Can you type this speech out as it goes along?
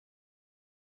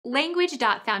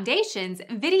Language.Foundation's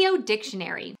Video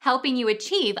Dictionary, helping you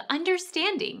achieve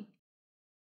understanding.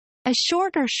 A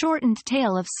short or shortened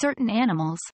tail of certain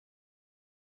animals.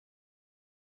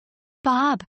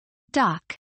 Bob,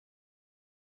 duck.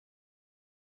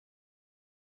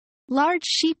 Large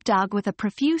sheepdog with a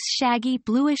profuse shaggy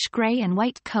bluish-gray and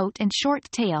white coat and short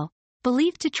tail,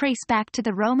 believed to trace back to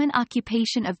the Roman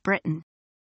occupation of Britain.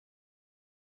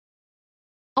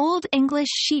 Old English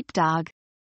sheepdog.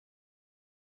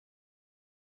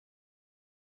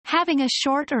 Having a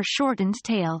short or shortened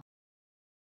tail.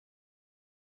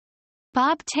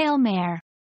 Bobtail mare.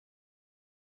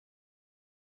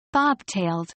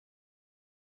 Bobtailed.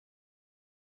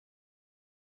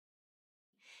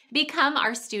 Become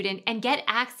our student and get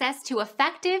access to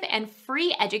effective and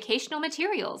free educational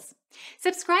materials.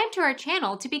 Subscribe to our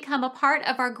channel to become a part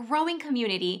of our growing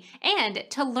community and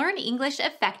to learn English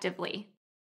effectively.